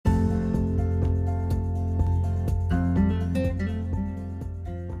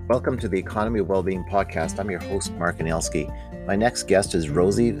Welcome to the Economy of Wellbeing podcast. I'm your host, Mark Anielski. My next guest is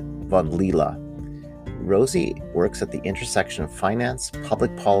Rosie von Lila. Rosie works at the intersection of finance,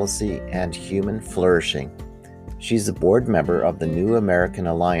 public policy, and human flourishing. She's a board member of the New American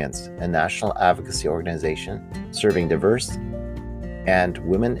Alliance, a national advocacy organization serving diverse and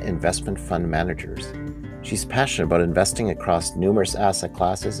women investment fund managers. She's passionate about investing across numerous asset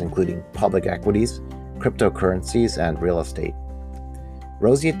classes, including public equities, cryptocurrencies, and real estate.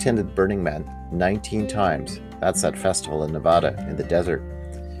 Rosie attended Burning Man 19 times, that's that festival in Nevada in the desert,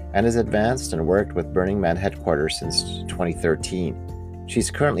 and has advanced and worked with Burning Man headquarters since 2013. She's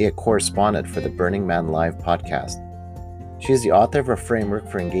currently a correspondent for the Burning Man Live podcast. She is the author of a framework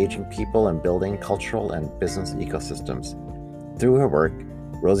for engaging people and building cultural and business ecosystems. Through her work,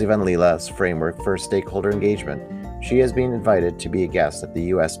 Rosie von Lila's framework for stakeholder engagement, she has been invited to be a guest at the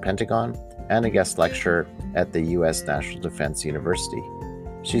U.S. Pentagon and a guest lecturer at the U.S. National Defense University.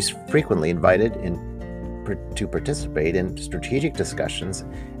 She's frequently invited to participate in strategic discussions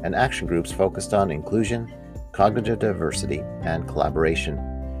and action groups focused on inclusion, cognitive diversity, and collaboration.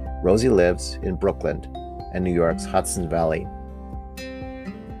 Rosie lives in Brooklyn and New York's Hudson Valley.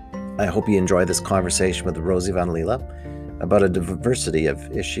 I hope you enjoy this conversation with Rosie von Lila about a diversity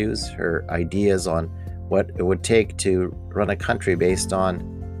of issues, her ideas on what it would take to run a country based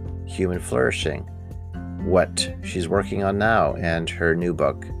on human flourishing, what she's working on now, and her new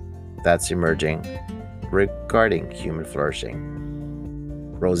book that's emerging regarding human flourishing.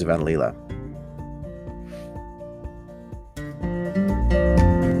 Rosie von Lila.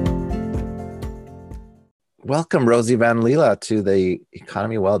 Welcome, Rosie von Lila, to the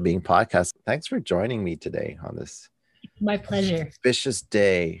Economy of Wellbeing podcast. Thanks for joining me today on this. My pleasure. Auspicious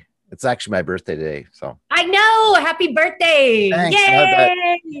day. It's actually my birthday today, so. I know. Happy birthday! Thanks.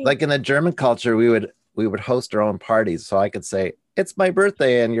 Yay! Like in the German culture, we would host our own parties, so I could say it's my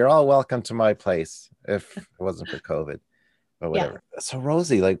birthday and you're all welcome to my place if it wasn't for COVID, but whatever. Yeah. So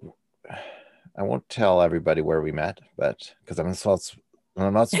Rosie, like, I won't tell everybody where we met, but because I'm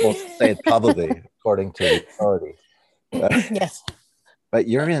not supposed to say it publicly according to the authority. Yes. But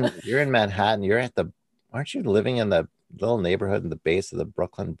you're in Manhattan. Aren't you living in the little neighborhood in the base of the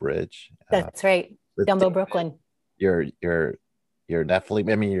Brooklyn Bridge? That's right. Dumbo, Brooklyn. You're Nephilim.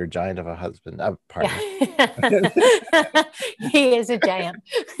 I mean, you're a giant of a husband. Pardon. Yeah. He is a giant.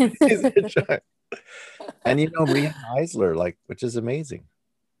 He's a giant. And you know Rhian Eisler, which is amazing.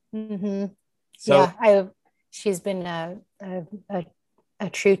 Mm-hmm. So yeah, she's been a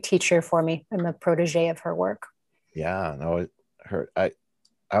true teacher for me. I'm a protege of her work. Yeah, no, I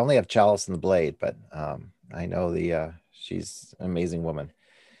only have Chalice and the Blade, but I know she's an amazing woman.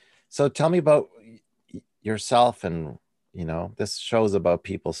 So tell me about yourself, and this show's about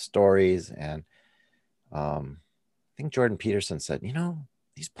people's stories, and I think Jordan Peterson said,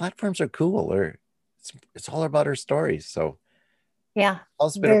 these platforms are cool, or it's all about our stories. So yeah, tell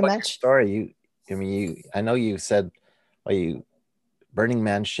us a bit about your story. I know you said Burning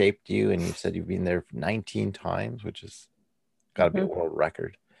Man shaped you, and you said you've been there 19 times, which is got to be a world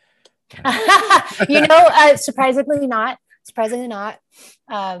record. Surprisingly not.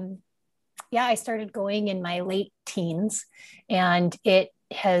 Yeah, I started going in my late teens, and it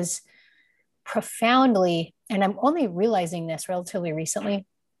has profoundly, and I'm only realizing this relatively recently,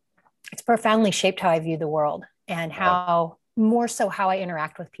 it's profoundly shaped how I view the world, and how I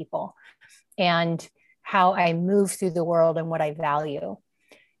interact with people, and how I move through the world, and what I value.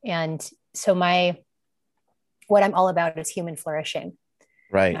 And so what I'm all about is human flourishing.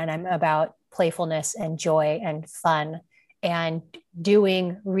 Right. And I'm about playfulness and joy and fun, and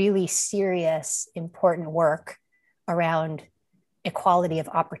doing really serious, important work around equality of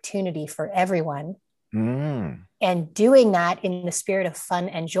opportunity for everyone. And doing that in the spirit of fun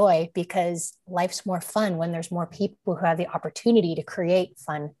and joy, because life's more fun when there's more people who have the opportunity to create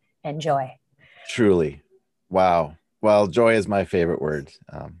fun and joy. Truly. Wow. Well, joy is my favorite word.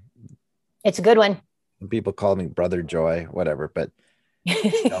 It's a good one. People call me Brother Joy, whatever, but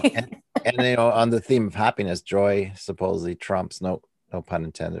and on the theme of happiness, joy supposedly trumps, no pun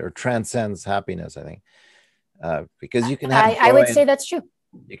intended, or transcends happiness, I think, because you can have I would say that's true.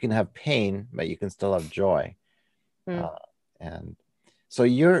 You can have pain, but you can still have joy. And so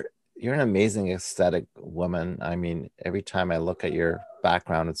you're an amazing aesthetic woman. I mean, every time I look at your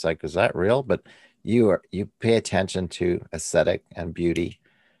background, it's like, is that real? But you pay attention to aesthetic and beauty.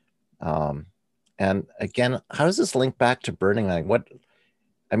 And again, how does this link back to Burning Man?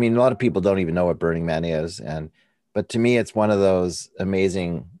 A lot of people don't even know what Burning Man is. But to me, it's one of those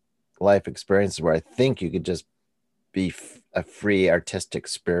amazing life experiences where I think you could just be a free artistic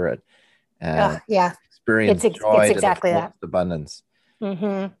spirit and experience joy, it's exactly that. Abundance.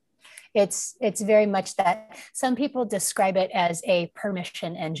 Mm-hmm. it's very much that. Some people describe it as a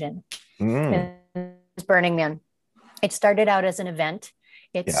permission engine. Mm. Burning Man. It started out as an event.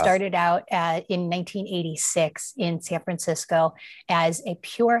 It Yes. started out in 1986 in San Francisco as a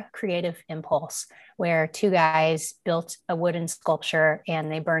pure creative impulse where two guys built a wooden sculpture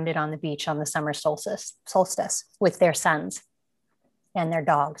and they burned it on the beach on the summer solstice with their sons and their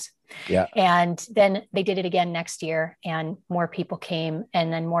dogs. Yeah. And then they did it again next year, and more people came,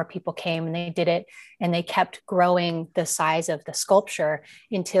 and then more people came, and they did it, and they kept growing the size of the sculpture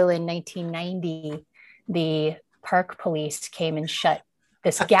until in 1990, the park police came and shut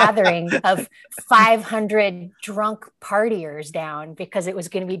this gathering of 500 drunk partiers down because it was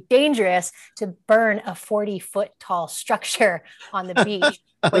going to be dangerous to burn a 40-foot tall structure on the beach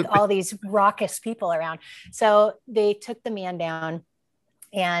with all these raucous people around. So they took the man down.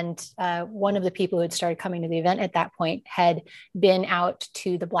 And one of the people who had started coming to the event at that point had been out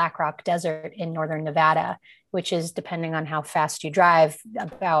to the Black Rock Desert in northern Nevada, which is, depending on how fast you drive,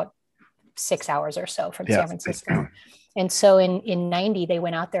 about 6 hours or so from San Francisco. And so in 90, they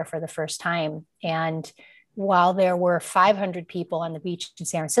went out there for the first time. And while there were 500 people on the beach in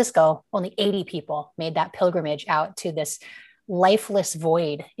San Francisco, only 80 people made that pilgrimage out to this lifeless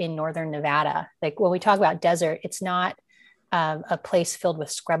void in northern Nevada. Like when we talk about desert, it's not a place filled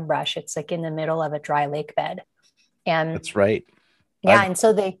with scrub brush. It's like in the middle of a dry lake bed. And that's right. Yeah. And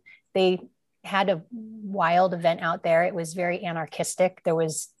so they had a wild event out there. It was very anarchistic. There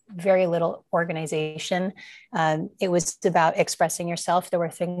was very little organization. It was about expressing yourself. There were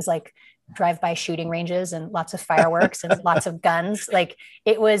things like drive-by shooting ranges and lots of fireworks and lots of guns. Like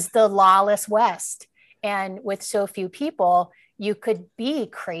it was the lawless West. And with so few people, you could be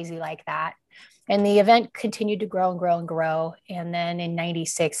crazy like that. And the event continued to grow and grow and grow. And then in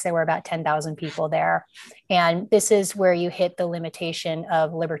 96, there were about 10,000 people there. And this is where you hit the limitation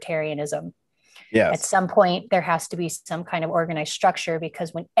of libertarianism. Yes. At some point, there has to be some kind of organized structure,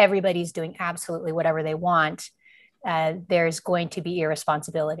 because when everybody's doing absolutely whatever they want, there's going to be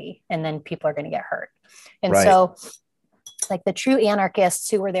irresponsibility, and then people are going to get hurt. And so like the true anarchists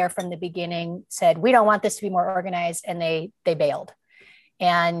who were there from the beginning said, we don't want this to be more organized, and they bailed.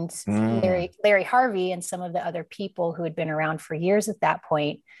 And Larry Harvey and some of the other people who had been around for years at that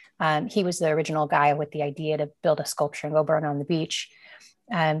point, he was the original guy with the idea to build a sculpture and go burn on the beach.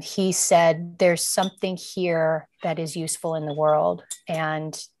 He said, there's something here that is useful in the world,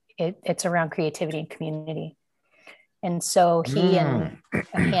 and it's around creativity and community. And so he and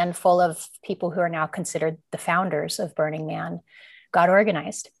a handful of people who are now considered the founders of Burning Man got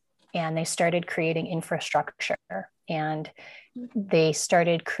organized, and they started creating infrastructure, and they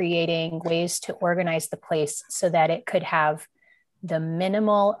started creating ways to organize the place so that it could have the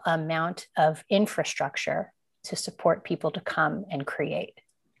minimal amount of infrastructure to support people to come and create.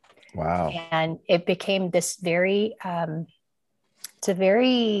 Wow. And it became this very, it's a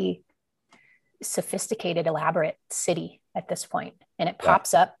very sophisticated, elaborate city at this point. And it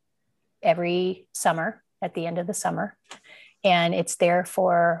pops up every summer at the end of the summer. And it's there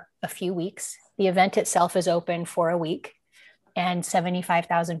for a few weeks. The event itself is open for a week, and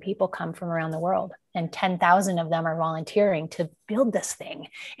 75,000 people come from around the world, and 10,000 of them are volunteering to build this thing.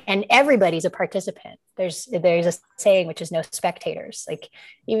 And everybody's a participant. There's a saying, which is no spectators. Like,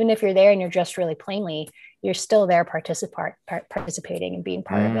 even if you're there and you're dressed really plainly, you're still there participating and being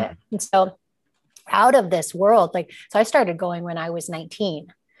part of it. And so out of this world, so I started going when I was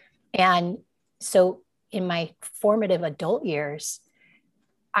 19. And so in my formative adult years,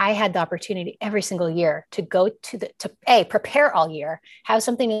 I had the opportunity every single year to go to prepare all year, have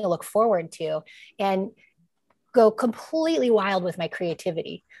something to look forward to, and go completely wild with my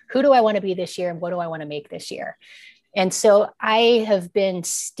creativity. Who do I want to be this year, and what do I want to make this year? And so I have been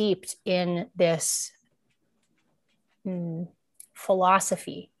steeped in this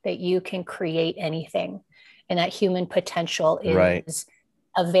philosophy that you can create anything, and that human potential is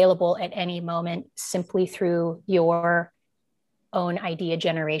available at any moment simply through your own idea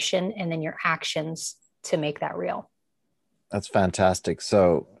generation and then your actions to make that real. That's fantastic.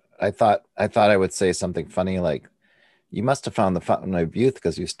 So I thought I would say something funny like, you must have found the fountain of youth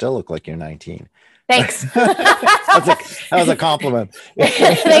because you still look like you're 19. Thanks. that was a compliment.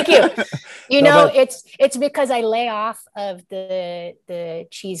 Thank you. It's because I lay off of the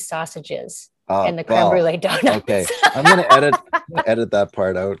cheese sausages and the creme brulee donuts. Okay, I'm going to edit that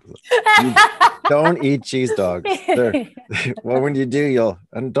part out. Don't eat cheese dogs. Well, when you do,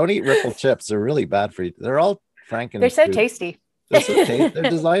 and don't eat Ripple chips. They're really bad for you. They're all Franken. They're so tasty. They're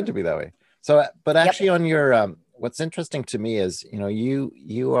designed to be that way. So, but actually, on your what's interesting to me is,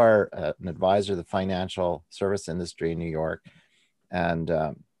 you are an advisor to the financial service industry in New York, and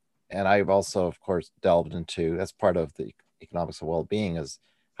and I've also, of course, delved into, that's part of the economics of well-being, is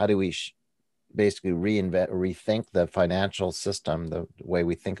how do we basically rethink the financial system, the way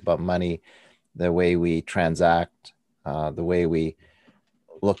we think about money, the way we transact, the way we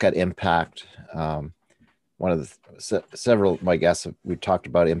look at impact. One of the several of my guests, we talked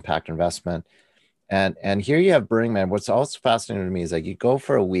about impact investment. And here you have Burning Man. What's also fascinating to me is like you go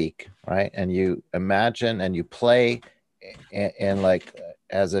for a week, right? And you imagine and you play and like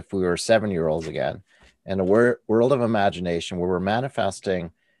as if we were 7-year-olds again, in a world of imagination where we're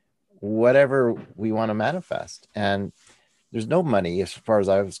manifesting whatever we want to manifest. And there's no money as far as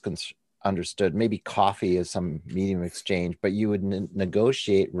I was understood. Maybe coffee is some medium of exchange, but you would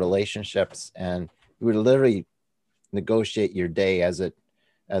negotiate relationships, and you would literally negotiate your day as it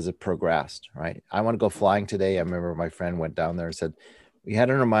progressed, right? I want to go flying today. I remember my friend went down there and said, we had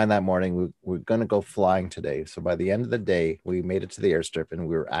in our mind that morning, we're going to go flying today. So by the end of the day, we made it to the airstrip and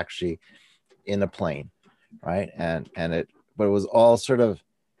we were actually in a plane, right? But it was all sort of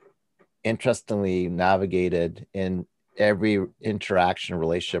interestingly navigated in every interaction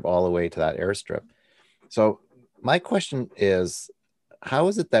relationship all the way to that airstrip. So my question is, how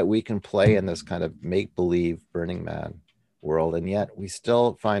is it that we can play in this kind of make-believe Burning Man world, and yet we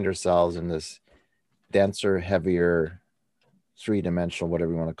still find ourselves in this denser, heavier, three-dimensional,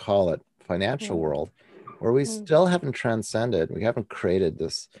 whatever you want to call it, financial world, where we still haven't transcended, we haven't created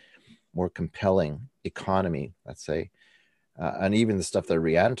this more compelling economy, let's say, and even the stuff that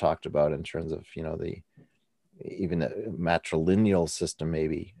Rianne talked about in terms of, even a matrilineal system,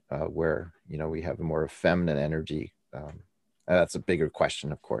 maybe, where, we have a more feminine energy. That's a bigger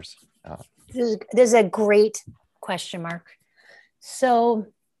question, of course. This is a great question, Mark. So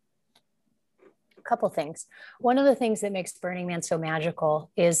a couple things. One of the things that makes Burning Man so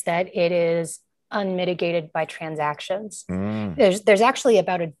magical is that it is unmitigated by transactions. There's actually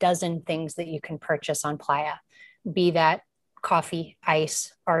about a dozen things that you can purchase on Playa, be that coffee,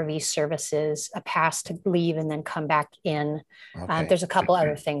 ice, RV services, a pass to leave and then come back in. Okay. There's a couple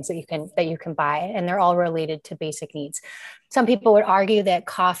other things that you can buy, and they're all related to basic needs. Some people would argue that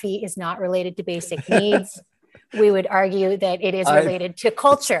coffee is not related to basic needs. We would argue that it is related to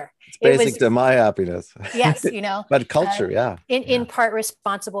culture. It's basic to my happiness. Yes, but culture, in part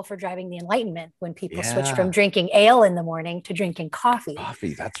responsible for driving the Enlightenment when people switched from drinking ale in the morning to drinking coffee.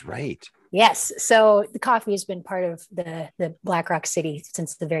 Coffee, that's right. Yes. So the coffee has been part of the Black Rock City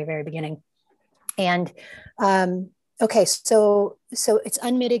since the very, very beginning. And okay, so it's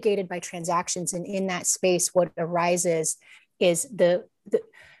unmitigated by transactions. And in that space, what arises is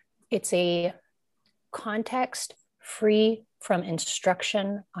it's a context free from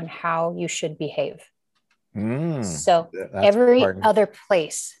instruction on how you should behave. So every other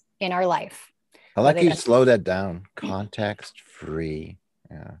place in our life. I like you slow that down. Context free.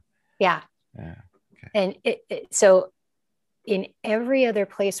 Yeah. Okay. And so in every other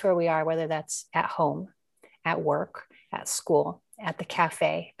place where we are, whether that's at home, at work, at school, at the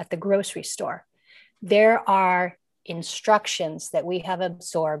cafe, at the grocery store, there are instructions that we have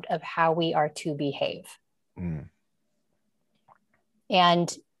absorbed of how we are to behave.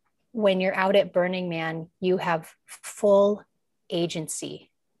 And when you're out at Burning Man, you have full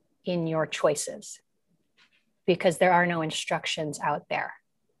agency in your choices because there are no instructions out there.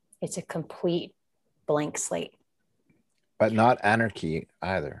 It's a complete blank slate. But not anarchy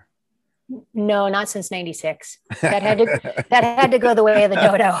either. No, not since 96. That had to go the way of the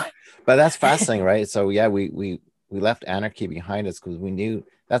dodo. But that's fascinating, right? So yeah, we left anarchy behind us because we knew,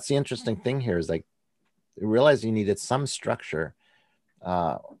 that's the interesting thing here, is like we realized you needed some structure,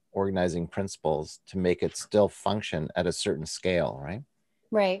 organizing principles to make it still function at a certain scale, right?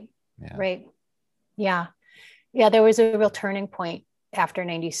 Right. Yeah. Right. Yeah. Yeah. There was a real turning point after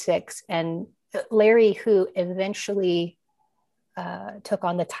 96, and Larry, who eventually took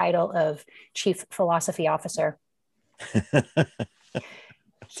on the title of Chief Philosophy Officer.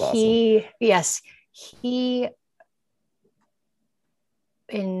 Awesome.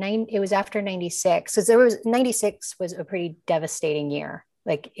 It was after 96. So 96 was a pretty devastating year.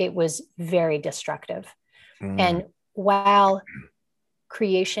 Like, it was very destructive. And while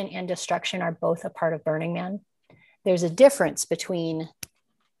creation and destruction are both a part of Burning Man, there's a difference between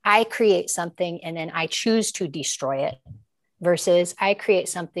I create something and then I choose to destroy it versus I create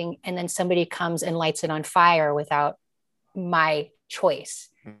something and then somebody comes and lights it on fire without my choice.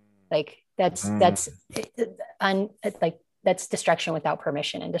 Like that's destruction without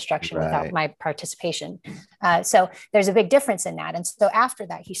permission and destruction without my participation. So there's a big difference in that. And so after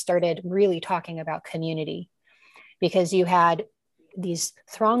that, he started really talking about community, because you had these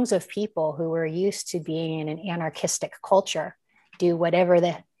throngs of people who were used to being in an anarchistic culture, do whatever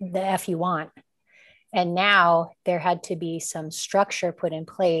the F you want. And now there had to be some structure put in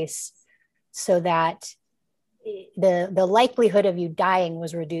place so that the likelihood of you dying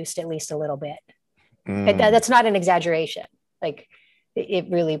was reduced at least a little bit. That's not an exaggeration. Like it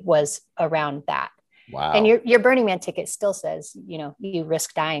really was around that. Wow. And your Burning Man ticket still says, you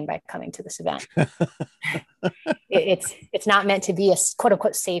risk dying by coming to this event. It's not meant to be a quote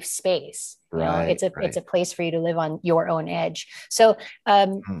unquote safe space. It's a place for you to live on your own edge. So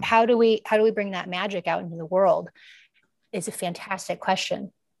how do we bring that magic out into the world is a fantastic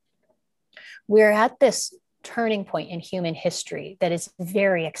question. We're at this turning point in human history that is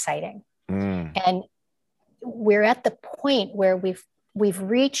very exciting. And we're at the point where we've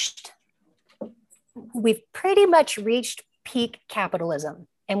pretty much reached peak capitalism.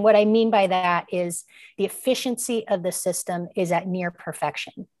 And what I mean by that is the efficiency of the system is at near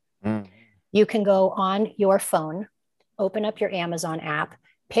perfection. You can go on your phone, open up your Amazon app,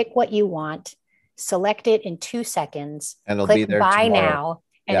 pick what you want, select it in 2 seconds, and it'll click be there buy tomorrow. now,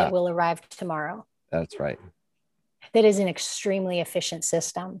 and it will arrive tomorrow. That's right. That is an extremely efficient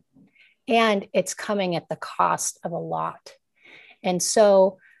system. And it's coming at the cost of a lot. And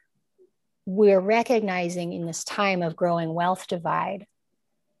so we're recognizing in this time of growing wealth divide,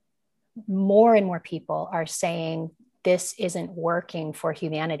 more and more people are saying this isn't working for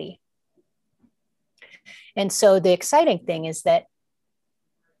humanity. And so the exciting thing is that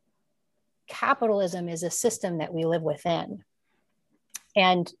capitalism is a system that we live within.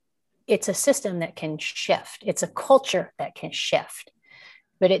 And it's a system that can shift. It's a culture that can shift.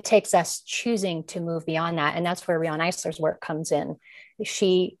 But it takes us choosing to move beyond that. And that's where Riane Eisler's work comes in.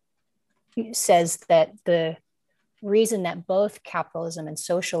 She says that the reason that both capitalism and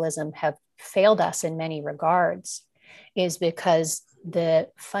socialism have failed us in many regards is because the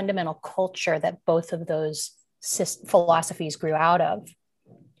fundamental culture that both of those philosophies grew out of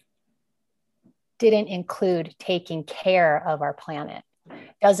didn't include taking care of our planet,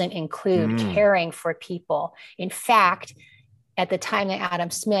 doesn't include caring for people. In fact, at the time that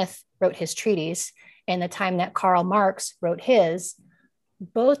Adam Smith wrote his treatise and the time that Karl Marx wrote his,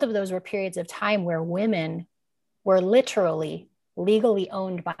 both of those were periods of time where women were literally legally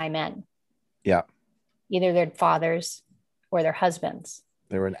owned by men. Yeah. Either their fathers or their husbands.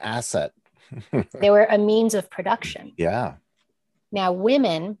 They were an asset. They were a means of production. Yeah. Now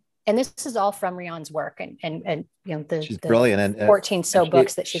women, and this is all from Riane's work and she's brilliant. And 14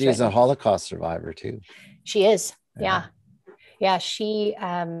 books that she's written. A Holocaust survivor too. She is. Yeah. She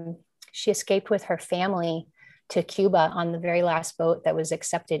escaped with her family to Cuba on the very last boat that was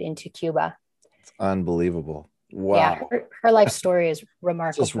accepted into Cuba. It's unbelievable. Wow. Yeah, her life story is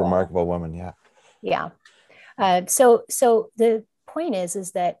remarkable. Just remarkable woman. Yeah. Yeah. So the point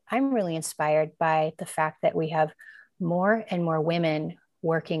is that I'm really inspired by the fact that we have more and more women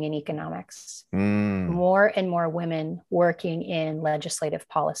working in economics, more and more women working in legislative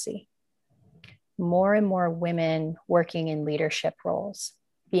policy, more and more women working in leadership roles,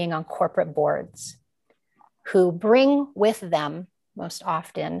 being on corporate boards, who bring with them most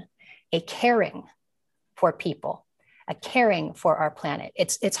often a caring for people, a caring for our planet.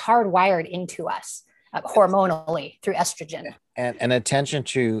 It's hardwired into us hormonally through estrogen. And attention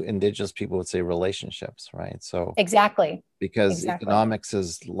to Indigenous people would say relationships, right? So exactly. Because economics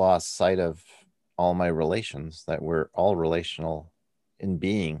has lost sight of all my relations, that we're all relational in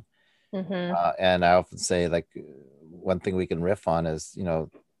being. And I often say, like, one thing we can riff on is,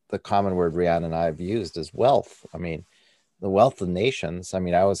 the common word Riane and I have used is wealth. I mean, the wealth of nations. I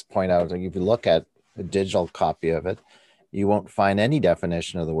mean, I always point out, if you look at a digital copy of it, you won't find any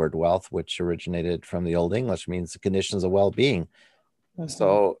definition of the word wealth, which originated from the Old English, means the conditions of well-being.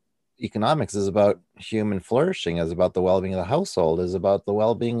 So economics is about human flourishing, is about the well-being of the household, is about the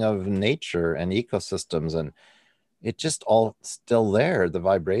well-being of nature and ecosystems. And it just all still there. The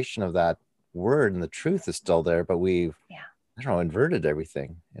vibration of that word and the truth is still there, but we've, inverted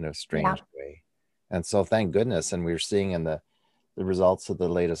everything in a strange way. And so thank goodness. And we're seeing in the results of the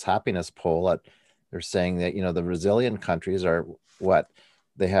latest happiness poll that they're saying that, the resilient countries are what?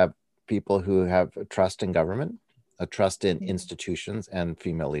 They have people who have a trust in government, a trust in institutions, and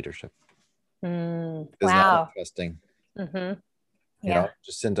female leadership. Isn't that interesting? Jacinda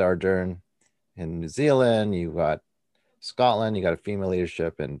Ardern in New Zealand, you got Scotland, you got a female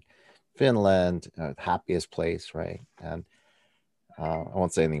leadership in Finland, happiest place, right? And I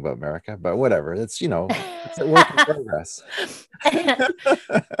won't say anything about America, but whatever. It's it's a work in progress.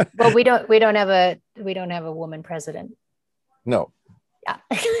 Well, we don't have a woman president. No. Yeah.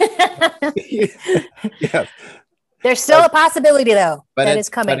 Yeah. There's still a possibility, though, that is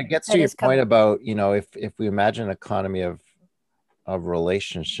coming. But it gets to your point about, if we imagine an economy of of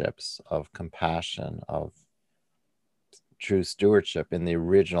relationships, of compassion, of true stewardship in the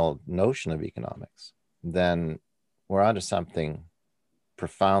original notion of economics, then we're onto something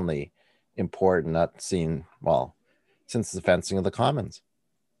profoundly important, not seen, well, since the fencing of the commons.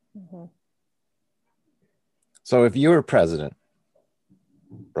 Mm-hmm. So if you were president,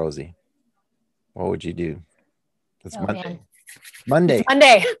 Rosie, what would you do? It's Monday. Man. Monday. It's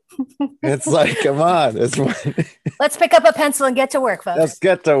Monday. It's like, come on. It's Monday. Let's pick up a pencil and get to work, folks. Let's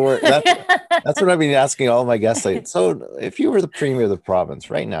get to work. That's what I've been asking all my guests. Like, so if you were the premier of the province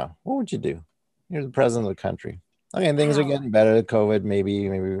right now, what would you do? You're the president of the country. Okay, things are getting better. COVID, maybe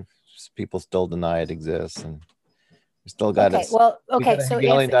people still deny it exists, and we still got okay. Well, okay. So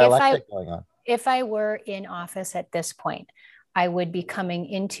if I were in office at this point, I would be coming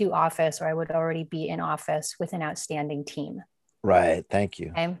into office, or I would already be in office with an outstanding team. Right. Thank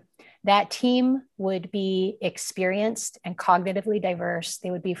you. Okay? That team would be experienced and cognitively diverse.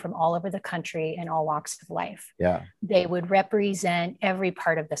 They would be from all over the country and all walks of life. Yeah. They would represent every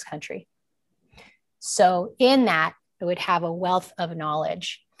part of this country. So in that, it would have a wealth of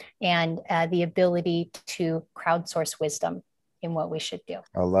knowledge and the ability to crowdsource wisdom in what we should do.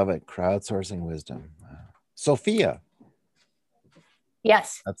 I love it. Crowdsourcing wisdom. Sophia.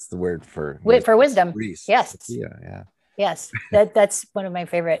 Yes. That's the word for wisdom. Greece. Yes. Sophia, yeah. Yes. That's one of my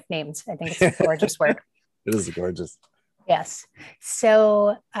favorite names. I think it's a gorgeous word. It is gorgeous. Yes.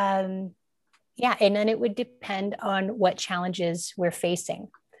 So, yeah. And then it would depend on what challenges we're facing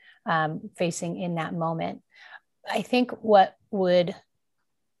in that moment. I think what would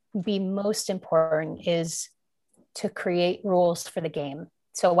be most important is to create rules for the game.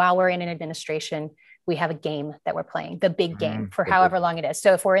 So while we're in an administration, we have a game that we're playing, the big game for however long it is.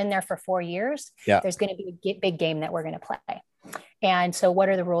 So if we're in there for 4 years, there's going to be a big game that we're going to play. And so what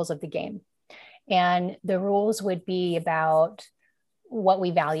are the rules of the game? And the rules would be about what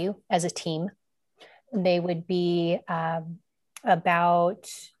we value as a team. They would be there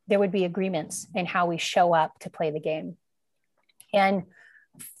would be agreements in how we show up to play the game. And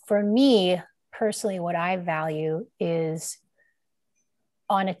for me personally, what I value is,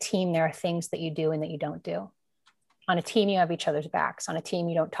 on a team, there are things that you do and that you don't do. On a team, you have each other's backs. On a team,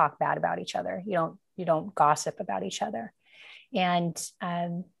 you don't talk bad about each other. You don't gossip about each other. And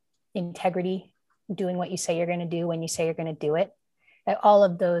integrity, doing what you say you're going to do when you say you're going to do it. All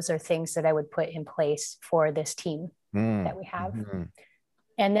of those are things that I would put in place for this team that we have. Mm-hmm.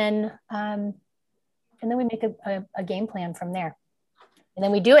 And then we make a game plan from there. And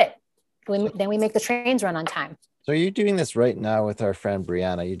then we do it. Then we make the trains run on time. So you're doing this right now with our friend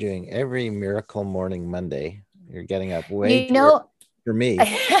Brianna. You're doing every Miracle Morning Monday. You're getting up way for me.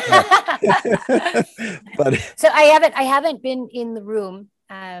 But so I haven't been in the room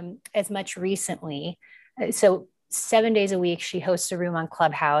as much recently. So 7 days a week, she hosts a room on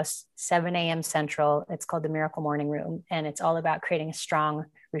Clubhouse, 7 a.m. Central. It's called the Miracle Morning Room, and it's all about creating a strong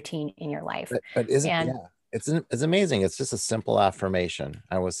routine in your life. But it's amazing. It's just a simple affirmation.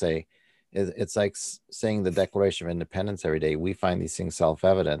 I would say it's like saying the Declaration of Independence every day. We find these things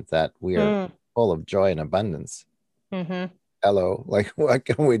self-evident that we are full of joy and abundance. Mm-hmm. Hello, like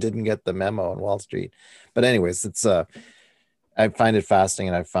we didn't get the memo on Wall Street. But anyways, it's I find it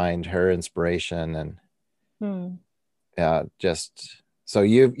fascinating, and I find her inspiration and just so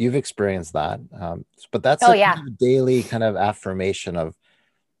you've experienced that. But that's kind of daily kind of affirmation of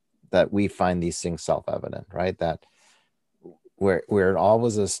that we find these things self-evident, right? That we're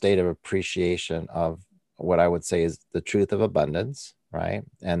always a state of appreciation of what I would say is the truth of abundance, right?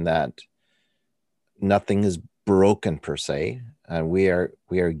 And that nothing is broken per se, and we are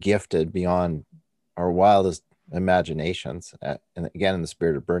gifted beyond our wildest imaginations, and again in the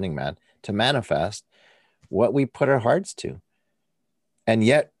spirit of Burning Man, to manifest what we put our hearts to. And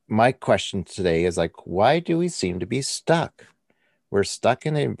yet my question today is like, why do we seem to be stuck? We're stuck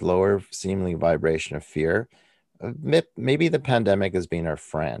in a lower seemingly vibration of fear. Maybe the pandemic has been our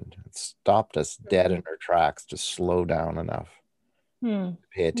friend. It stopped us dead in our tracks to slow down enough.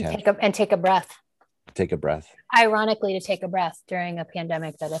 Pay attention. And take a breath. Take a breath. Ironically, to take a breath during a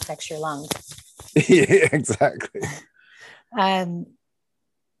pandemic that affects your lungs. Yeah, exactly.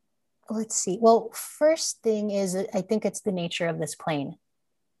 Let's see. Well, first thing is, I think it's the nature of this plane.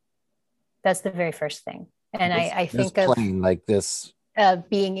 That's the very first thing. And I think of plane like this.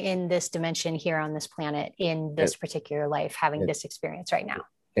 Being in this dimension here on this planet in this particular life, having this experience right now.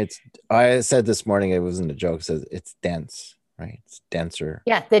 I said this morning, it wasn't a joke, it's dense, right? It's denser.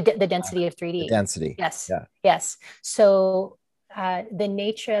 Yeah, the density of 3D. The density. Yes. Yeah. Yes. So the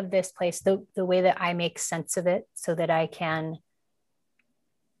nature of this place, the way that I make sense of it so that I can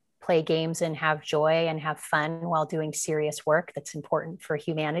play games and have joy and have fun while doing serious work that's important for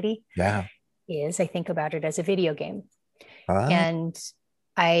humanity, Yeah. I think about it as a video game. Ah, And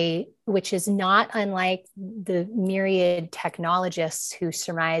which is not unlike the myriad technologists who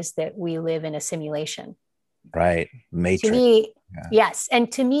surmise that we live in a simulation. right. To Matrix. me, Yeah. yes. And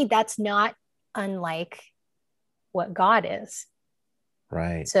to me, that's not unlike what God is.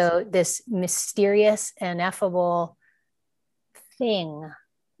 Right. So this mysterious, ineffable thing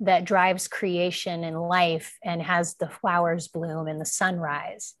that drives creation and life and has the flowers bloom and the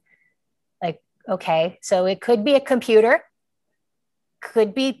sunrise. Like, okay, so it could be a computer,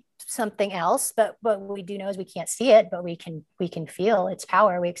 could be something else, but what we do know is we can't see it, but we can feel its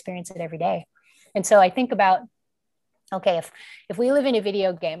power. We experience it every day. And so I think about, okay, if we live in a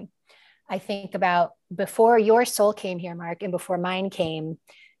video game, I think about before your soul came here, Mark, and before mine came,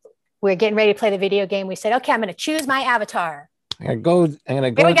 we're getting ready to play the video game. We said, okay, I'm going to choose my avatar. I'm gonna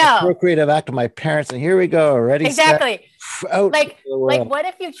go Here we into go. the procreative act of my parents, and here we go. Ready, Exactly. set, out. Like what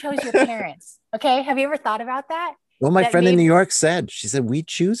if you chose your parents? Okay. Have you ever thought about that? Well, my That friend in maybe, New York said, she said, we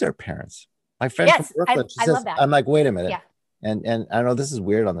choose our parents. My friend from yes, Brooklyn, she I says, love that. I'm like, wait a minute. Yeah. And I know this is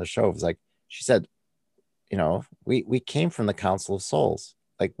weird on the show. It's like, she said, you know, we came from the Council of Souls.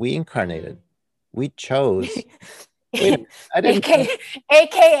 Like we incarnated. We chose. Wait a minute. I didn't.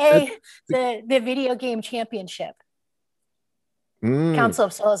 AKA the video game championship. Mm, Council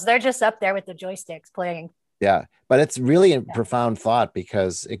of Souls. They're just up there with the joysticks playing. yeah. But it's really a profound thought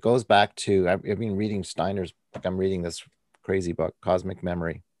because it goes back to, I've been reading Steiner's, like I'm reading this crazy book, Cosmic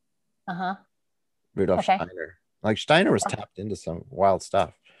Memory. Uh-huh. Rudolf Okay. Steiner. Like Steiner was tapped into some wild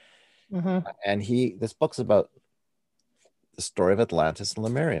stuff. Mm-hmm. And this book's about the story of Atlantis and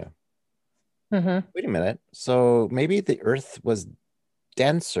Lemuria. Mm-hmm. Wait a minute. So maybe the earth was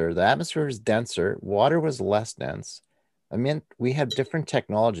denser, the atmosphere was denser, water was less dense. I mean, we had different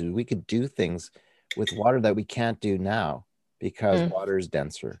technologies. We could do things with water that we can't do now because water is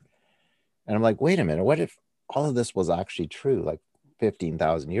denser. And I'm like, wait a minute, what if all of this was actually true like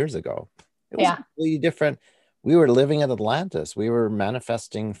 15,000 years ago? It was completely different. We were living in Atlantis. We were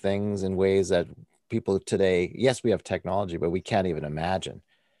manifesting things in ways that people today, yes, we have technology, but we can't even imagine.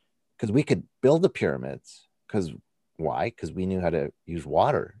 Because we could build the pyramids. Because why? Because we knew how to use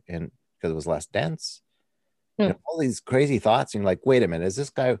water and because it was less dense. And all these crazy thoughts. And you're like, wait a minute, is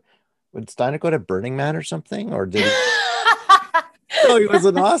this guy, would Steiner go to Burning Man or something? Or did he? No, he was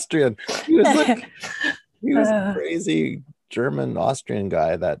an Austrian. He was a crazy German Austrian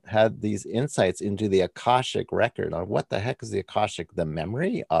guy that had these insights into the Akashic record on what the heck is the Akashic, the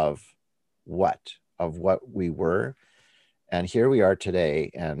memory of what we were. And here we are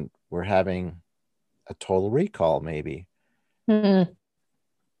today, and we're having a total recall, maybe. Mm-hmm.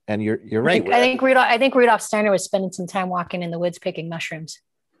 And you're right. I think Rudolf Steiner was spending some time walking in the woods picking mushrooms.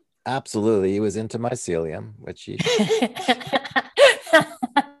 Absolutely, he was into mycelium, which he did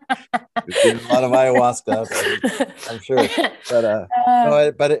a lot of ayahuasca, I'm sure.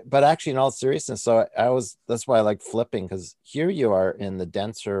 But but actually, in all seriousness, so that's why I like flipping, because here you are in the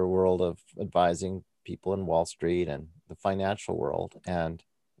denser world of advising people in Wall Street and the financial world, and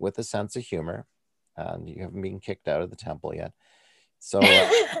with a sense of humor, and you haven't been kicked out of the temple yet. So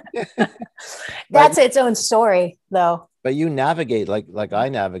that's its own story, though. But you navigate like I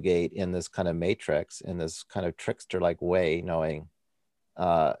navigate in this kind of matrix, in this kind of trickster-like way, knowing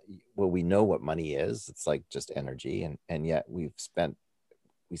we know what money is. It's like just energy, and yet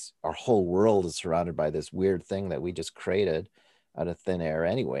our whole world is surrounded by this weird thing that we just created out of thin air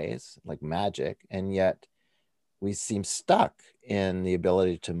anyways, like magic, and yet we seem stuck in the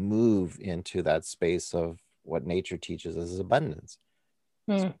ability to move into that space of what nature teaches us as abundance.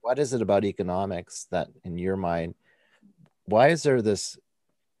 So what is it about economics that, in your mind, why is there this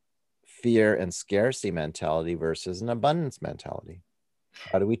fear and scarcity mentality versus an abundance mentality?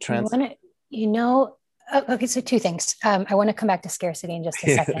 How do we translate? Okay, so two things. I want to come back to scarcity in just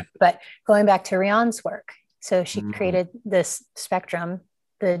a second, but going back to Rion's work. So she created this spectrum,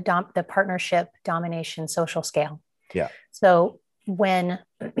 the partnership, domination, social scale. Yeah. So when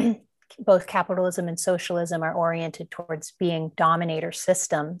both capitalism and socialism are oriented towards being dominator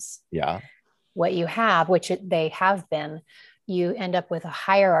systems, what you have, which they have been, you end up with a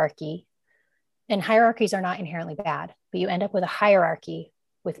hierarchy. And hierarchies are not inherently bad, but you end up with a hierarchy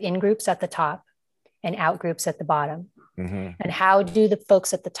with in-groups at the top and out-groups at the bottom. And how do the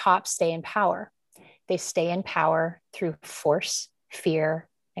folks at the top stay in power? They stay in power through force, fear,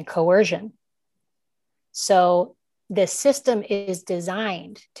 and coercion. So this system is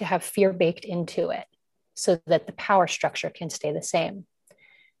designed to have fear baked into it so that the power structure can stay the same.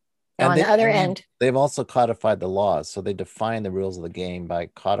 Now, on the other and end, they've also codified the laws. So they define the rules of the game by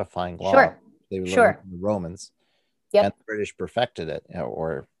codifying law. sure, They learned sure. from the Romans, and Yep. the British perfected it,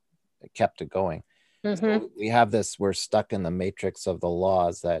 or kept it going. Mm-hmm. So we have this, we're stuck in the matrix of the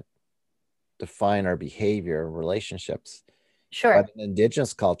laws that define our behavior, relationships. But Sure. an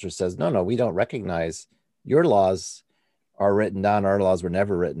indigenous culture says, no, no, we don't recognize your laws are written down. Our laws were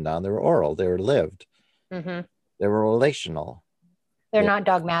never written down. They were oral. They were lived. Mm-hmm. They were relational. They're They're not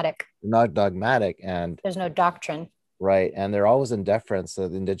dogmatic. not dogmatic. And There's no doctrine. right. And they're always in deference. So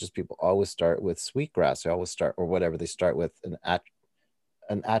the indigenous people always start with sweetgrass. They always start, or whatever, they start with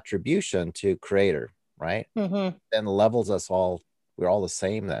an attribution to creator, right? Mm-hmm. Then levels us all, we're all the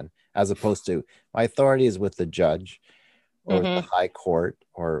same then, as opposed to my authority is with the judge or with the Mm-hmm. high court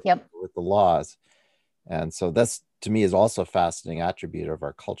or Yep. with the laws. And so that's, to me, is also a fascinating attribute of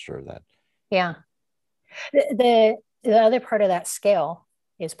our culture. That Yeah. The other part of that scale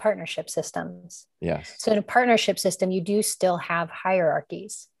is partnership systems. yes. So in a partnership system, you do still have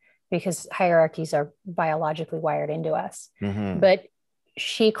hierarchies because hierarchies are biologically wired into us. Mm-hmm. But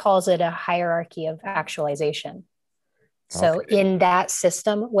she calls it a hierarchy of actualization. So Okay. in that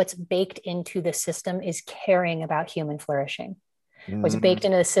system, what's baked into the system is caring about human flourishing. What's baked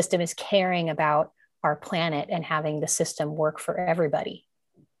into the system is caring about our planet and having the system work for everybody,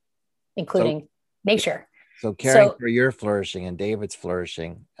 including nature. So caring for your flourishing and David's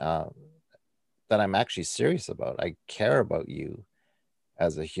flourishing, that I'm actually serious about. I care about you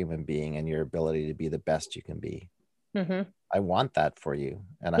as a human being and your ability to be the best you can be. Mm-hmm. I want that for you,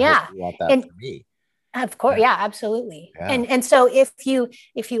 and I hope you want that for me. Of course, yeah, absolutely. Yeah. And so if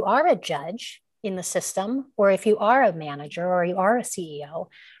you are a judge in the system, or if you are a manager, or you are a CEO,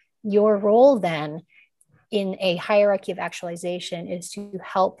 your role then in a hierarchy of actualization is to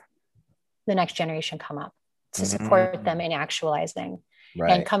help the next generation come up, to support them in actualizing,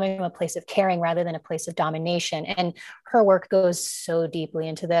 right, and coming from a place of caring rather than a place of domination. And her work goes so deeply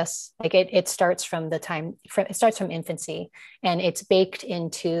into this. Like it starts from it starts from infancy, and it's baked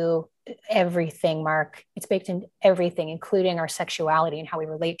into everything, Mark. It's baked in everything, including our sexuality and how we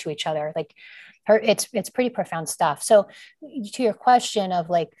relate to each other. Like it's pretty profound stuff. So to your question of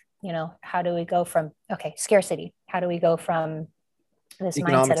like, how do we go from, okay, scarcity? How do we go from this mindset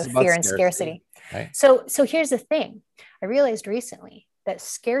economics of is about fear and scarcity? right? So here's the thing. I realized recently that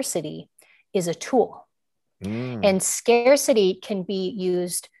scarcity is a tool. And scarcity can be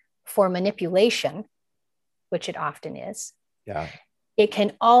used for manipulation, which it often is. Yeah. It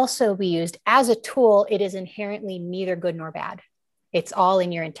can also be used as a tool. It is inherently neither good nor bad. It's all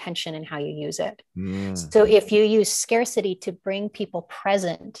in your intention and how you use it. So if you use scarcity to bring people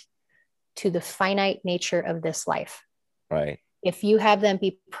present to the finite nature of this life, right? If you have them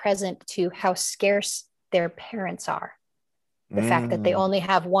be present to how scarce their parents are, the fact that they only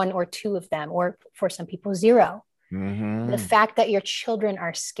have one or two of them, or for some people, zero, the fact that your children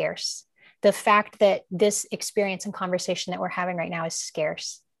are scarce, the fact that this experience and conversation that we're having right now is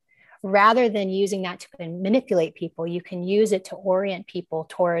scarce. Rather than using that to manipulate people, you can use it to orient people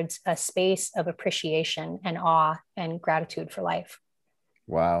towards a space of appreciation and awe and gratitude for life.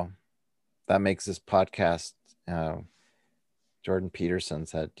 Wow. That makes this podcast, Jordan Peterson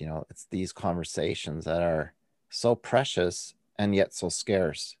said, it's these conversations that are so precious and yet so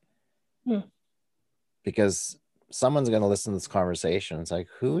scarce. Because someone's going to listen to this conversation. It's like,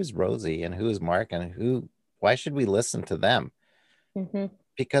 who is Rosie and who is Mark and why should we listen to them?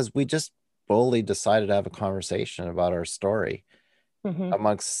 Because we just boldly decided to have a conversation about our story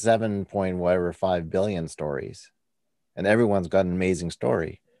amongst 7.5 billion stories. And everyone's got an amazing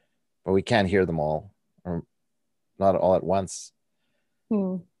story, but we can't hear them all, or not all at once.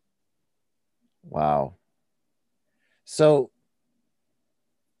 Wow. So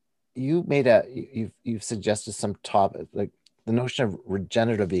you've suggested some topic, like the notion of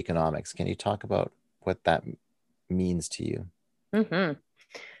regenerative economics. Can you talk about what that means to you?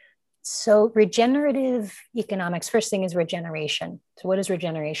 So regenerative economics, first thing is regeneration. So what is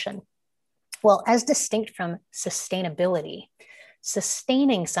regeneration? Well, as distinct from sustainability,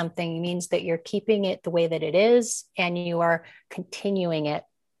 sustaining something means that you're keeping it the way that it is and you are continuing it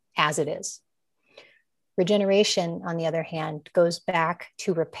as it is. Regeneration, on the other hand, goes back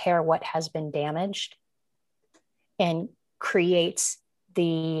to repair what has been damaged and creates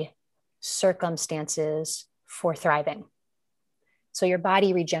the circumstances for thriving. So your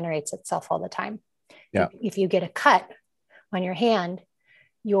body regenerates itself all the time. Yeah. If you get a cut on your hand,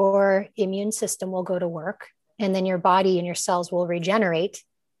 your immune system will go to work, and then your body and your cells will regenerate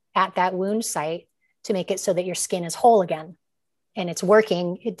at that wound site to make it so that your skin is whole again. And it's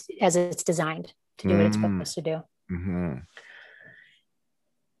working as it's designed to do what it's supposed to do.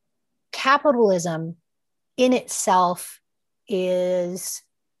 capitalism in itself is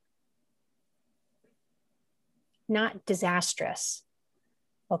not disastrous.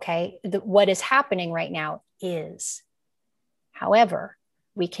 Okay. What is happening right now is, however,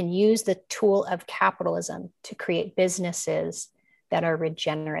 we can use the tool of capitalism to create businesses that are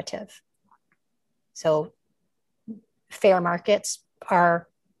regenerative. So fair markets are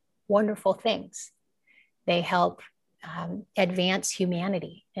wonderful things. They help advance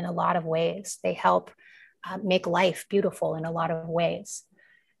humanity in a lot of ways. They help make life beautiful in a lot of ways.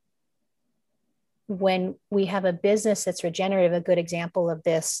 When we have a business that's regenerative, a good example of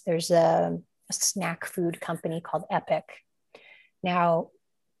this, there's a snack food company called Epic. Now,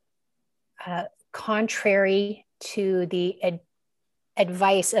 contrary to the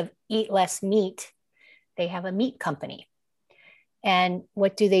advice of eat less meat, they have a meat company. And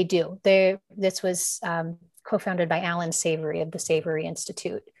what do? This was co-founded by Alan Savory of the Savory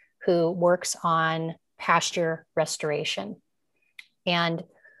Institute, who works on pasture restoration. And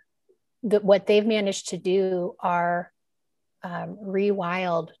what they've managed to do are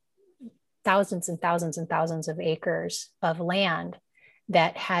rewild thousands and thousands and thousands of acres of land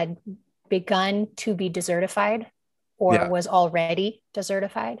that had begun to be desertified or was already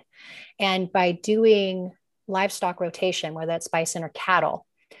desertified. And by doing livestock rotation, whether that's bison or cattle,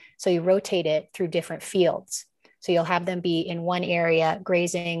 so you rotate it through different fields. So you'll have them be in one area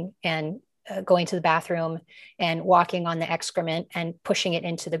grazing and going to the bathroom and walking on the excrement and pushing it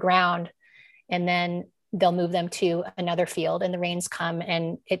into the ground. And then they'll move them to another field, and the rains come,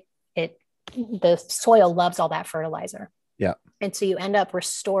 and the soil loves all that fertilizer. Yeah. And so you end up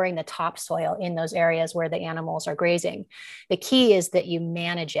restoring the topsoil in those areas where the animals are grazing. The key is that you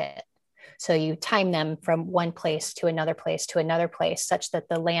manage it. So you time them from one place to another place to another place, such that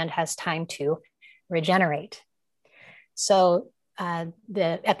the land has time to regenerate. So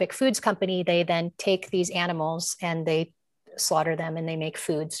the Epic Foods Company, they then take these animals and they slaughter them and they make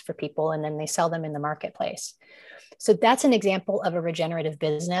foods for people, and then they sell them in the marketplace. So that's an example of a regenerative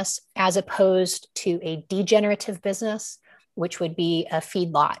business, as opposed to a degenerative business, which would be a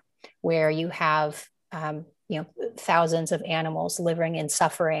feedlot where you have thousands of animals living and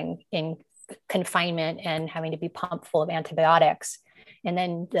suffering in confinement and having to be pumped full of antibiotics. And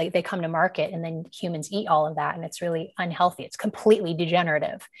then they come to market, and then humans eat all of that, and it's really unhealthy. It's completely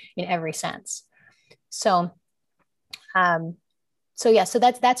degenerative in every sense. So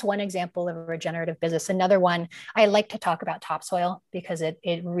that's one example of a regenerative business. Another one, I like to talk about topsoil, because it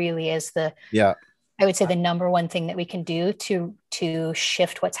really is I would say the number one thing that we can do to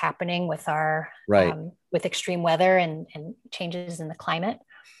shift what's happening with our with extreme weather and changes in the climate.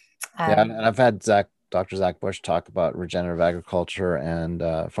 And I've had Dr. Zach Bush talk about regenerative agriculture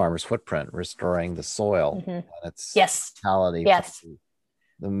and farmers' footprint, restoring the soil and its vitality.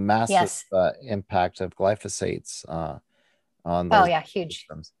 The massive impact of glyphosates on those huge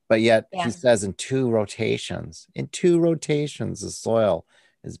systems. But yet he says in two rotations, the soil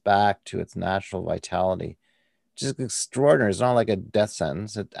is back to its natural vitality. Just extraordinary. It's not like a death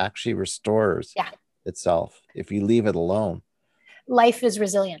sentence. It actually restores itself if you leave it alone. Life is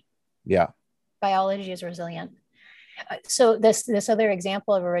resilient. Yeah. Biology is resilient. So this other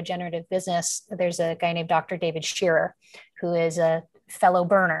example of a regenerative business, there's a guy named Dr. David Shearer, who is a fellow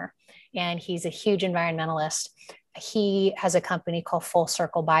burner, and he's a huge environmentalist. He has a company called Full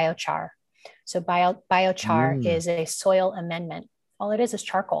Circle Biochar. So biochar is a soil amendment. All it is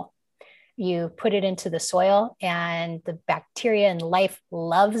charcoal. You put it into the soil, and the bacteria and life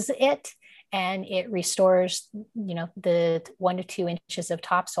loves it, and it restores, the 1 to 2 inches of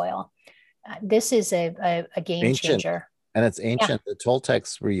topsoil. This is a game changer. And it's ancient. The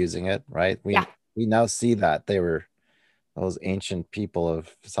Toltecs were using it, right? We now see that they were those ancient people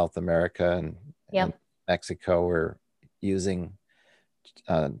of South America and Mexico were using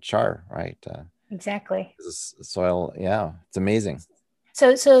char, right? Exactly. Soil, it's amazing.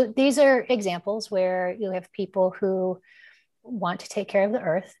 So these are examples where you have people who want to take care of the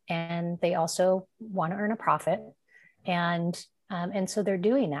earth, and they also want to earn a profit, and so they're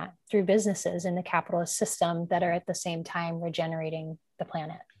doing that through businesses in the capitalist system that are at the same time regenerating the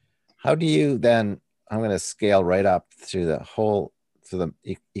planet. How do you then? I'm going to scale right up through the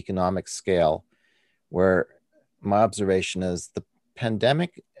economic scale, where my observation is the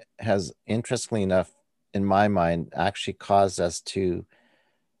pandemic has, interestingly enough, in my mind, actually caused us to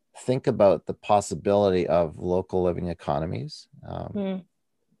think about the possibility of local living economies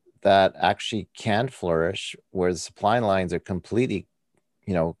that actually can flourish, where the supply lines are completely,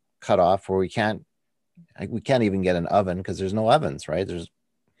 cut off, where we can't even get an oven because there's no ovens, right? There's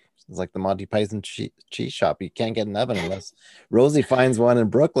It's like the Monty Python cheese shop. You can't get an oven unless Rosie finds one in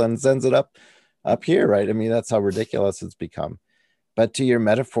Brooklyn and sends it up here, right? I mean, that's how ridiculous it's become. But to your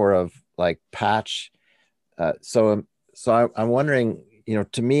metaphor of like patch, I'm wondering,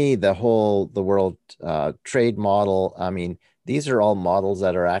 to me, the world trade model, I mean, these are all models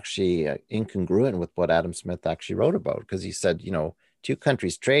that are actually incongruent with what Adam Smith actually wrote about, because he said, two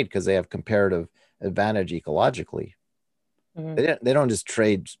countries trade because they have comparative advantage ecologically. They don't just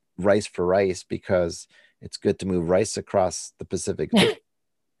trade rice for rice because it's good to move rice across the Pacific Ocean,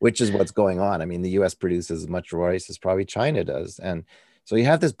 which is what's going on. I mean, the US produces as much rice as probably China does. And so you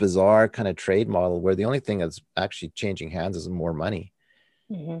have this bizarre kind of trade model where the only thing that's actually changing hands is more money.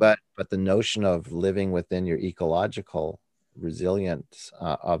 But the notion of living within your ecological resilience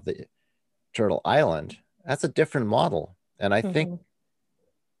of the Turtle Island, that's a different model. And I think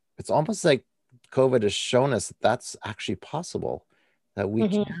it's almost like COVID has shown us that that's actually possible, that we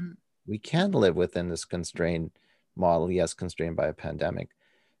can live within this constrained model. Yes, constrained by a pandemic.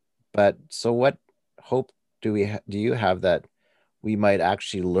 But so what hope do you have that we might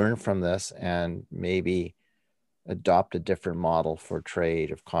actually learn from this and maybe adopt a different model for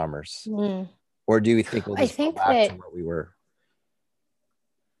trade of commerce? Or do you think we'll just go back to what we were?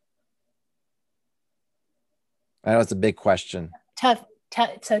 I know it's a big question.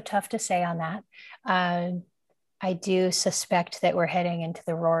 So tough to say on that. I do suspect that we're heading into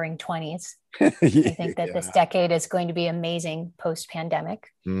the roaring 20s. I think that this decade is going to be amazing post-pandemic.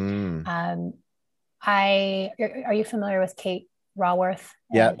 Are you familiar with Kate Raworth?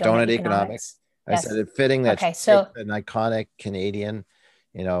 Yeah, Donut Economics. I said it fitting that okay, so an iconic Canadian,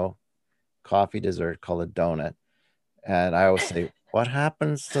 coffee dessert called a donut. And I always say, what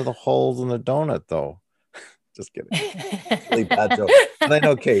happens to the holes in the donut, though? Just kidding. Really bad joke. But I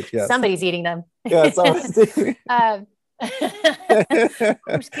know Kate. Yes. Somebody's eating them. Yeah, somebody's eating.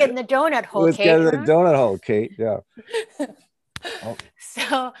 Who's getting the donut hole, Who's Kate? getting the donut hole, Kate? Yeah. Oh.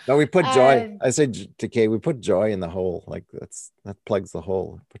 So no, we put joy. I say to Kate, we put joy in the hole. Like that plugs the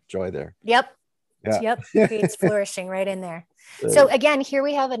hole. Put joy there. Yep. Creates flourishing right in there. So again, here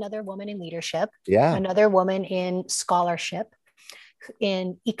we have another woman in leadership. Yeah. Another woman in scholarship,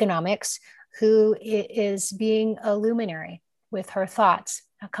 in economics, who is being a luminary with her thoughts,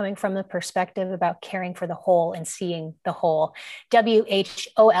 coming from the perspective about caring for the whole and seeing the whole.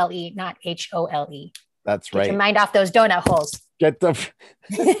 WHOLE, not HOLE. That's right. Get your mind off those donut holes.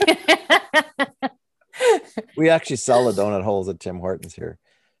 We actually sell the donut holes at Tim Hortons here.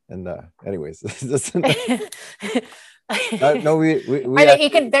 And anyways, no,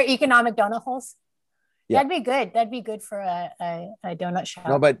 they're economic donut holes. Yeah. That'd be good. That'd be good for a donut shop.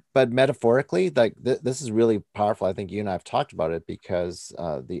 No, but metaphorically, like this is really powerful. I think you and I have talked about it because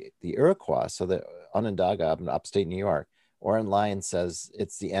the Iroquois, so the Onondaga up in upstate New York, Oren Lyon says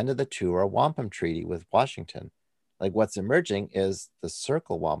it's the end of the two-or wampum treaty with Washington. Like what's emerging is the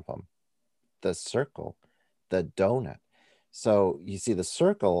circle wampum, the circle, the donut. So you see the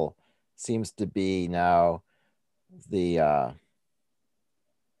circle seems to be now the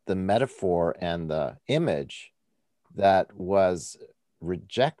metaphor and the image that was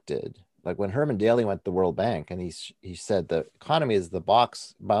rejected. Like when Herman Daly went to the World Bank and he said the economy is the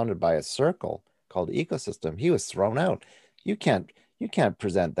box bounded by a circle called ecosystem, he was thrown out. You can't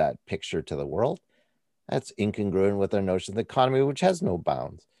present that picture to the world. That's incongruent with our notion of the economy, which has no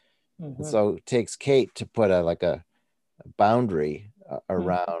bounds. And so it takes Kate to put a boundary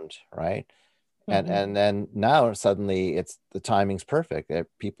around, right? And then now suddenly it's the timing's perfect.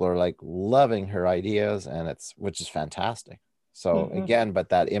 People are like loving her ideas, and which is fantastic. So again, but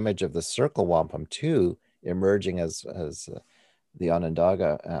that image of the circle wampum too emerging as the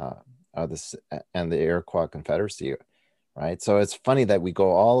Onondaga and the Iroquois Confederacy, right? So it's funny that we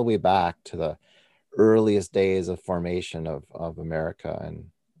go all the way back to the earliest days of formation of America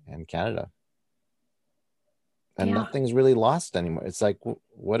and Canada. And nothing's really lost anymore. It's like,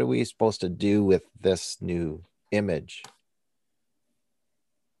 what are we supposed to do with this new image?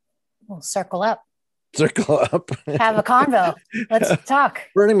 We'll circle up. Circle up. Have a convo. Let's talk.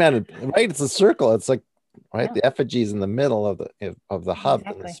 Burning Man, right? It's a circle. It's like, right? Yeah. The effigy's in the middle of the hub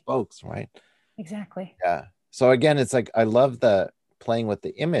and the spokes, right? Exactly. Yeah. So again, it's like, I love the playing with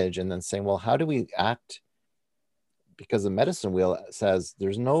the image and then saying, well, how do we act? Because the medicine wheel says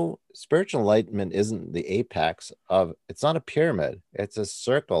there's no spiritual enlightenment isn't the apex of, it's not a pyramid, it's a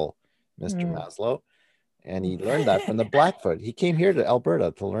circle, Mr. Maslow. And he learned that from the Blackfoot. He came here to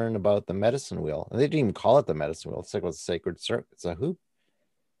Alberta to learn about the medicine wheel. And they didn't even call it the medicine wheel. It's like a sacred circle. It's a hoop.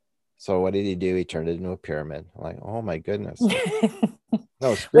 So what did he do? He turned it into a pyramid. I'm like, oh my goodness.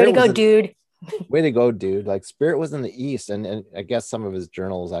 No, way to go, dude. Way to go, dude. Like spirit was in the East. And I guess some of his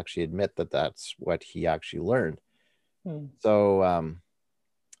journals actually admit that that's what he actually learned. So,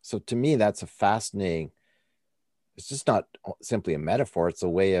 so to me, that's a fascinating, it's just not simply a metaphor. It's a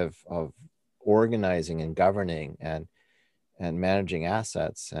way of organizing and governing and managing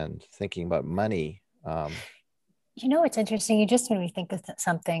assets and thinking about money. It's interesting. You just made me think of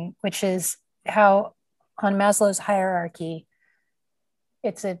something, which is how on Maslow's hierarchy,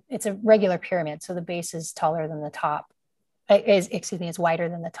 it's a regular pyramid. So the base is taller than the top, is wider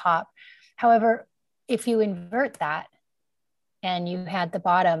than the top. However, if you invert that and you had the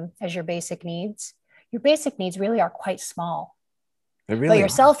bottom as your basic needs really are quite small. But your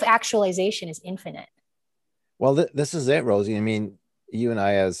self-actualization is infinite. Well, this is it, Rosie. I mean, you and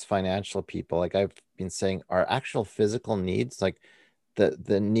I as financial people, like I've been saying, our actual physical needs, like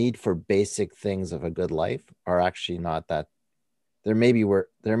the need for basic things of a good life are actually not that. They're maybe worth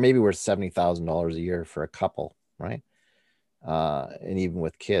 $70,000 a year for a couple, right? And even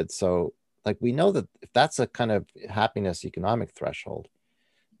with kids. So like we know that if that's a kind of happiness economic threshold,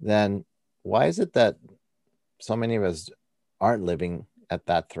 then why is it that so many of us aren't living at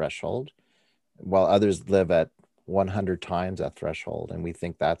that threshold while others live at 100 times that threshold, and we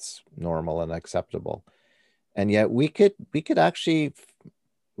think that's normal and acceptable? And yet we could achieve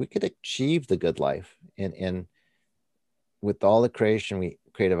the good life in with all the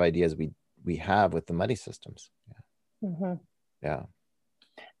creative ideas we have with the money systems. Yeah.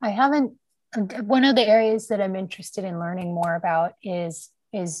 I haven't. One of the areas that I'm interested in learning more about is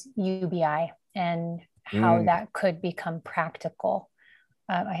UBI and how that could become practical.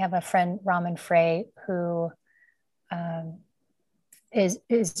 I have a friend, Raman Frey, who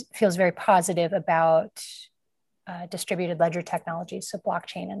feels very positive about distributed ledger technologies, so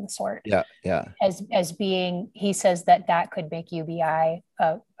blockchain and the sort. As being, he says that could make UBI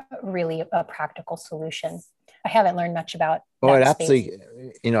really a practical solution. I haven't learned much about. Oh, it absolutely.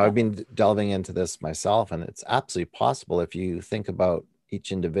 I've been delving into this myself, and it's absolutely possible if you think about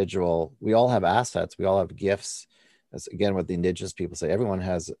each individual. We all have assets. We all have gifts. That's again what the indigenous people say. Everyone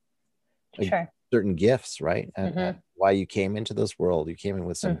has certain gifts, right? And why you came into this world. You came in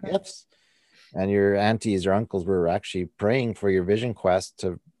with some gifts, and your aunties or uncles were actually praying for your vision quest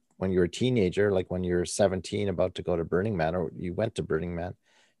to when you were a teenager, like when you're 17 about to go to Burning Man, or you went to Burning Man,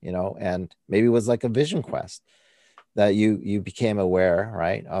 and maybe it was like a vision quest that you became aware,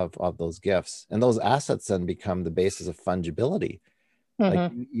 right, of those gifts, and those assets then become the basis of fungibility.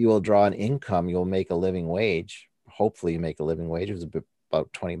 Like you will draw an income, you'll make a living wage. Hopefully you make a living wage. It was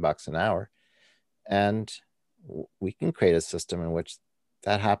about $20 an hour. And we can create a system in which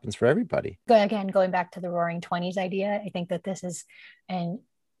that happens for everybody. Again, going back to the Roaring 20s idea, I think that this is an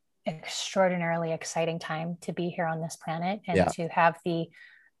extraordinarily exciting time to be here on this planet and to have the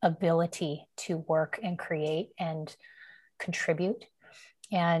ability to work and create and contribute.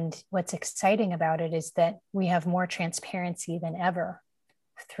 And what's exciting about it is that we have more transparency than ever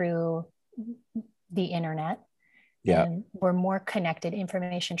through the internet. And we're more connected.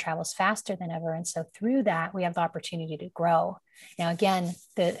 Information travels faster than ever. And so through that, we have the opportunity to grow. Now, again,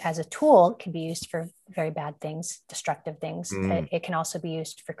 as a tool, it can be used for very bad things, destructive things. It can also be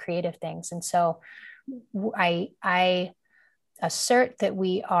used for creative things. And so I assert that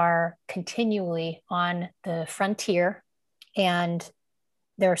we are continually on the frontier, and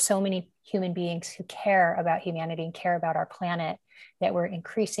there are so many human beings who care about humanity and care about our planet that we're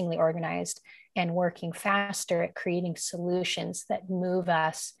increasingly organized and working faster at creating solutions that move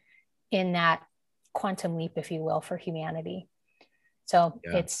us in that quantum leap, if you will, for humanity. So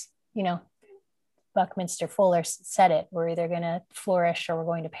it's, Buckminster Fuller said it, we're either going to flourish or we're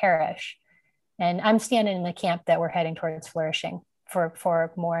going to perish. And I'm standing in the camp that we're heading towards flourishing for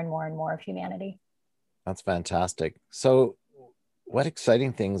more and more and more of humanity. That's fantastic. So what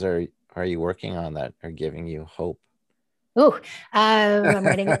exciting things are you working on that are giving you hope? I'm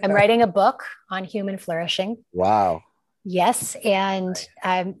writing a book on human flourishing. Wow. Yes. And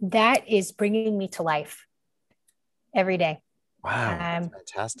that is bringing me to life every day. Wow.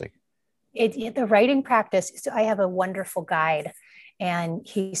 That's fantastic. The writing practice, so I have a wonderful guide, and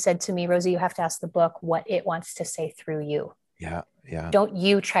he said to me, Rosie, you have to ask the book what it wants to say through you. Yeah. Don't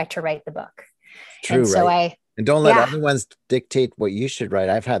you try to write the book. True, and so right? And don't let other ones dictate what you should write.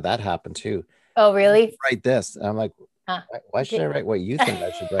 I've had that happen too. Oh, really? Write this. And I'm like, why should I write what you think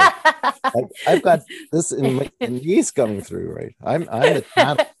I should write? I've got this in these coming through, right? I'm the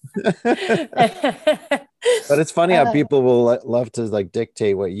channel. But it's funny how people will love to like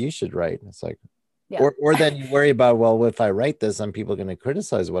dictate what you should write. It's like, or then you worry about, well, if I write this, some people are going to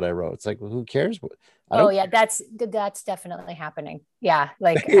criticize what I wrote. It's like, well, who cares? That's definitely happening. Yeah,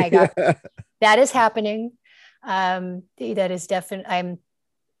 like I got That is happening. That is definitely, I'm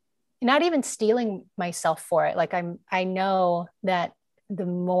not even stealing myself for it. Like I know that the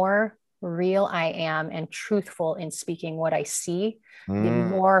more real I am and truthful in speaking what I see, the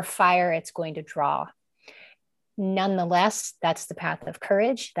more fire it's going to draw. Nonetheless, that's the path of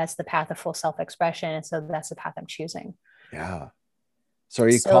courage. That's the path of full self-expression. And so that's the path I'm choosing. Yeah. So are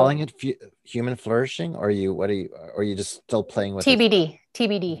you calling it human flourishing, or are you just still playing with TBD, it?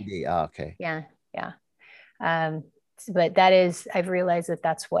 TBD. Oh, okay. Yeah. Yeah. But that is, I've realized that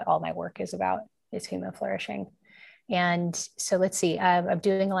that's what all my work is about, is human flourishing. And so let's see, I'm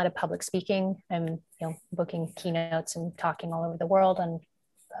doing a lot of public speaking. I'm booking keynotes and talking all over the world on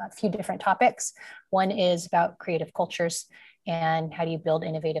a few different topics. One is about creative cultures and how do you build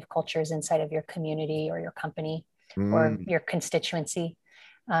innovative cultures inside of your community or your company or your constituency.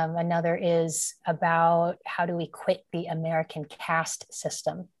 Another is about how do we quit the American caste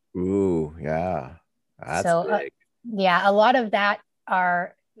system. Ooh, yeah. That's big. Yeah, a lot of that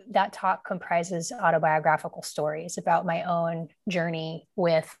talk comprises autobiographical stories about my own journey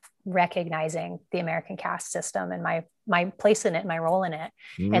with recognizing the American caste system and my place in it, my role in it,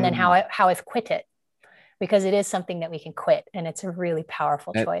 and then how I've quit it, because it is something that we can quit, and it's a really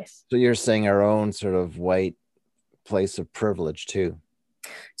powerful choice. So you're saying our own sort of white place of privilege too.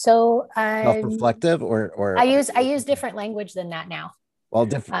 So self-reflective, or I use different language than that now. Well,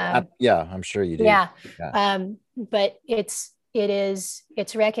 different. Yeah, I'm sure you do. Yeah. But it's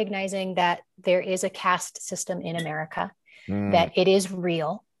recognizing that there is a caste system in America, that it is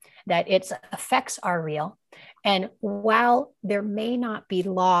real, that its effects are real. And while there may not be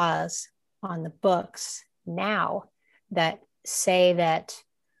laws on the books now that say that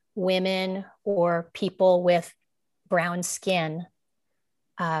women or people with brown skin,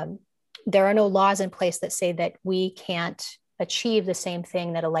 there are no laws in place that say that we can't achieve the same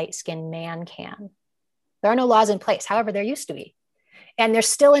thing that a light-skinned man can. There are no laws in place. However, there used to be. And there's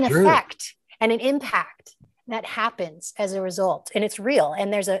still an effect and an impact that happens as a result. And it's real.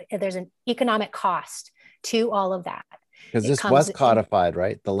 And there's an economic cost to all of that. Because this was codified,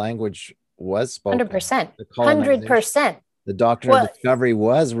 right? The language was spoken. 100%. 100%. The Doctrine of Discovery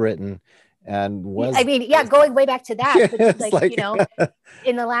was written and was... I mean, yeah, going way back to that. But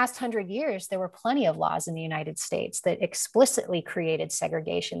in the last 100 years, there were plenty of laws in the United States that explicitly created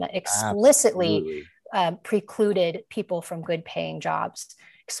segregation, that explicitly precluded people from good paying jobs,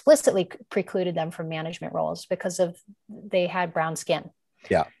 explicitly precluded them from management roles because of they had brown skin.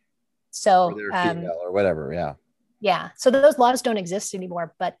 Yeah. So or they're female or whatever. Yeah. Yeah. So those laws don't exist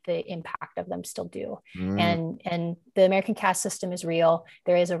anymore, but the impact of them still do. And the American caste system is real.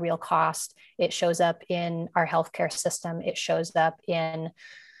 There is a real cost. It shows up in our healthcare system. It shows up in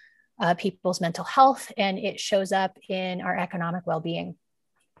people's mental health, and it shows up in our economic well-being.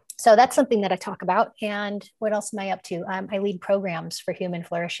 So that's something that I talk about. And what else am I up to? I lead programs for human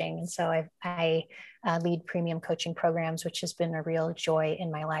flourishing. And so I lead premium coaching programs, which has been a real joy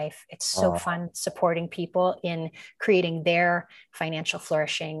in my life. It's so fun supporting people in creating their financial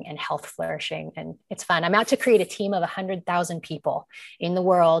flourishing and health flourishing. And it's fun. I'm out to create a team of 100,000 people in the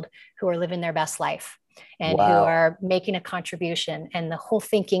world who are living their best life and who are making a contribution. And the whole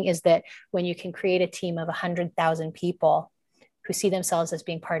thinking is that when you can create a team of 100,000 people who see themselves as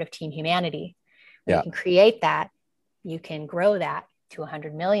being part of Team Humanity, when you can create that, you can grow that to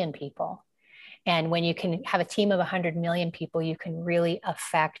 100 million people. And when you can have a team of 100 million people, you can really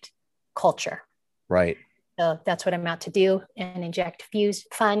affect culture. Right. So that's what I'm out to do, and inject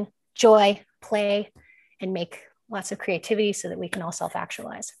fun, joy, play, and make lots of creativity so that we can all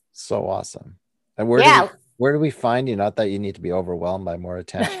self-actualize. So awesome. And where do we find you? Not that you need to be overwhelmed by more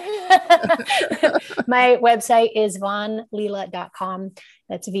attention. My website is vonlila.com.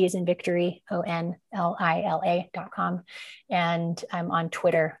 That's V as in victory, ONLILA.com. And I'm on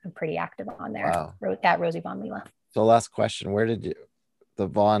Twitter. I'm pretty active on there. At Rosie von Lila. So last question, where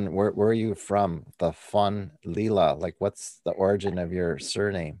are you from? The von Lila, like what's the origin of your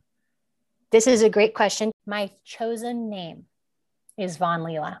surname? This is a great question. My chosen name is von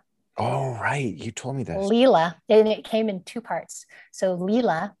Lila. Oh, right. You told me that. Lila, and it came in two parts. So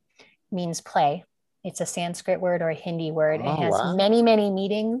Lila means play. It's a Sanskrit word or a Hindi word. It has many, many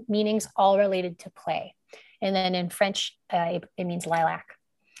meanings, all related to play. And then in French, it means lilac.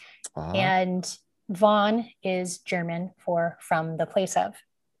 And von is German for from the place of.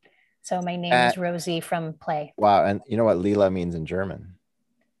 So my name is Rosie from play. Wow. And you know what Lila means in German?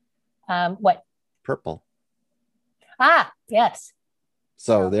 What? Purple. Ah, yes.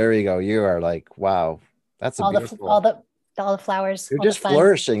 So there you go. You are like, wow, that's a beautiful... all the flowers. You're just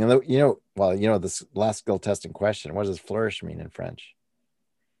flourishing. And this last skill testing question, what does flourish mean in French?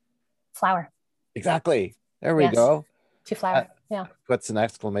 flower. Exactly. There we Yes. go. To flower. Yeah. Puts an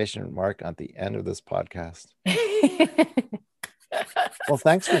exclamation mark at the end of this podcast. Well,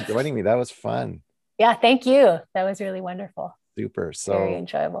 thanks for joining me. That was fun. Yeah, thank you. That was really wonderful. Super. So very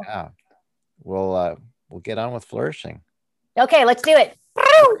enjoyable. Yeah, we'll get on with flourishing. Okay, let's do it.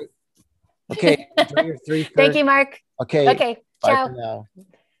 Okay. Enjoy your 3:30. Thank you, Mark. Okay. Okay. Bye Ciao. for now.